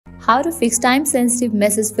How to fix time-sensitive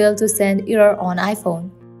message failed to send error on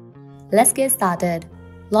iPhone. Let's get started.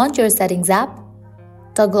 Launch your Settings app.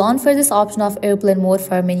 Toggle on for this option of airplane mode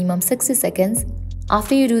for minimum 60 seconds.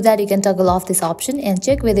 After you do that, you can toggle off this option and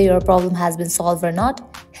check whether your problem has been solved or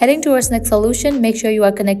not. Heading towards next solution, make sure you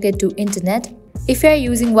are connected to internet. If you are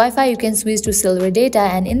using Wi-Fi, you can switch to cellular data,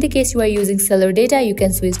 and in the case you are using cellular data, you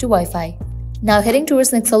can switch to Wi-Fi. Now heading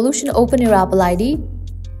towards next solution, open your Apple ID.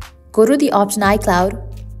 Go to the option iCloud.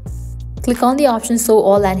 Click on the option Show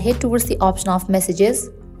All and head towards the option of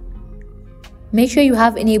Messages. Make sure you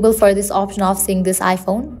have enabled for this option of Sync this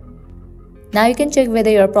iPhone. Now you can check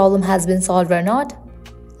whether your problem has been solved or not.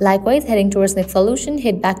 Likewise, heading towards next solution,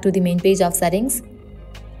 head back to the main page of settings.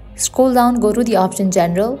 Scroll down, go to the option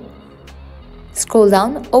General. Scroll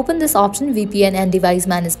down, open this option VPN and Device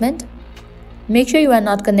Management. Make sure you are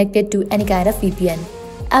not connected to any kind of VPN.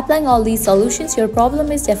 Applying all these solutions, your problem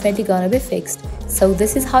is definitely gonna be fixed. So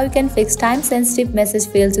this is how you can fix time-sensitive message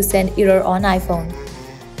fail to send error on iPhone.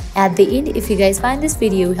 At the end, if you guys find this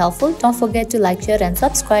video helpful, don't forget to like, share and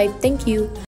subscribe. Thank you.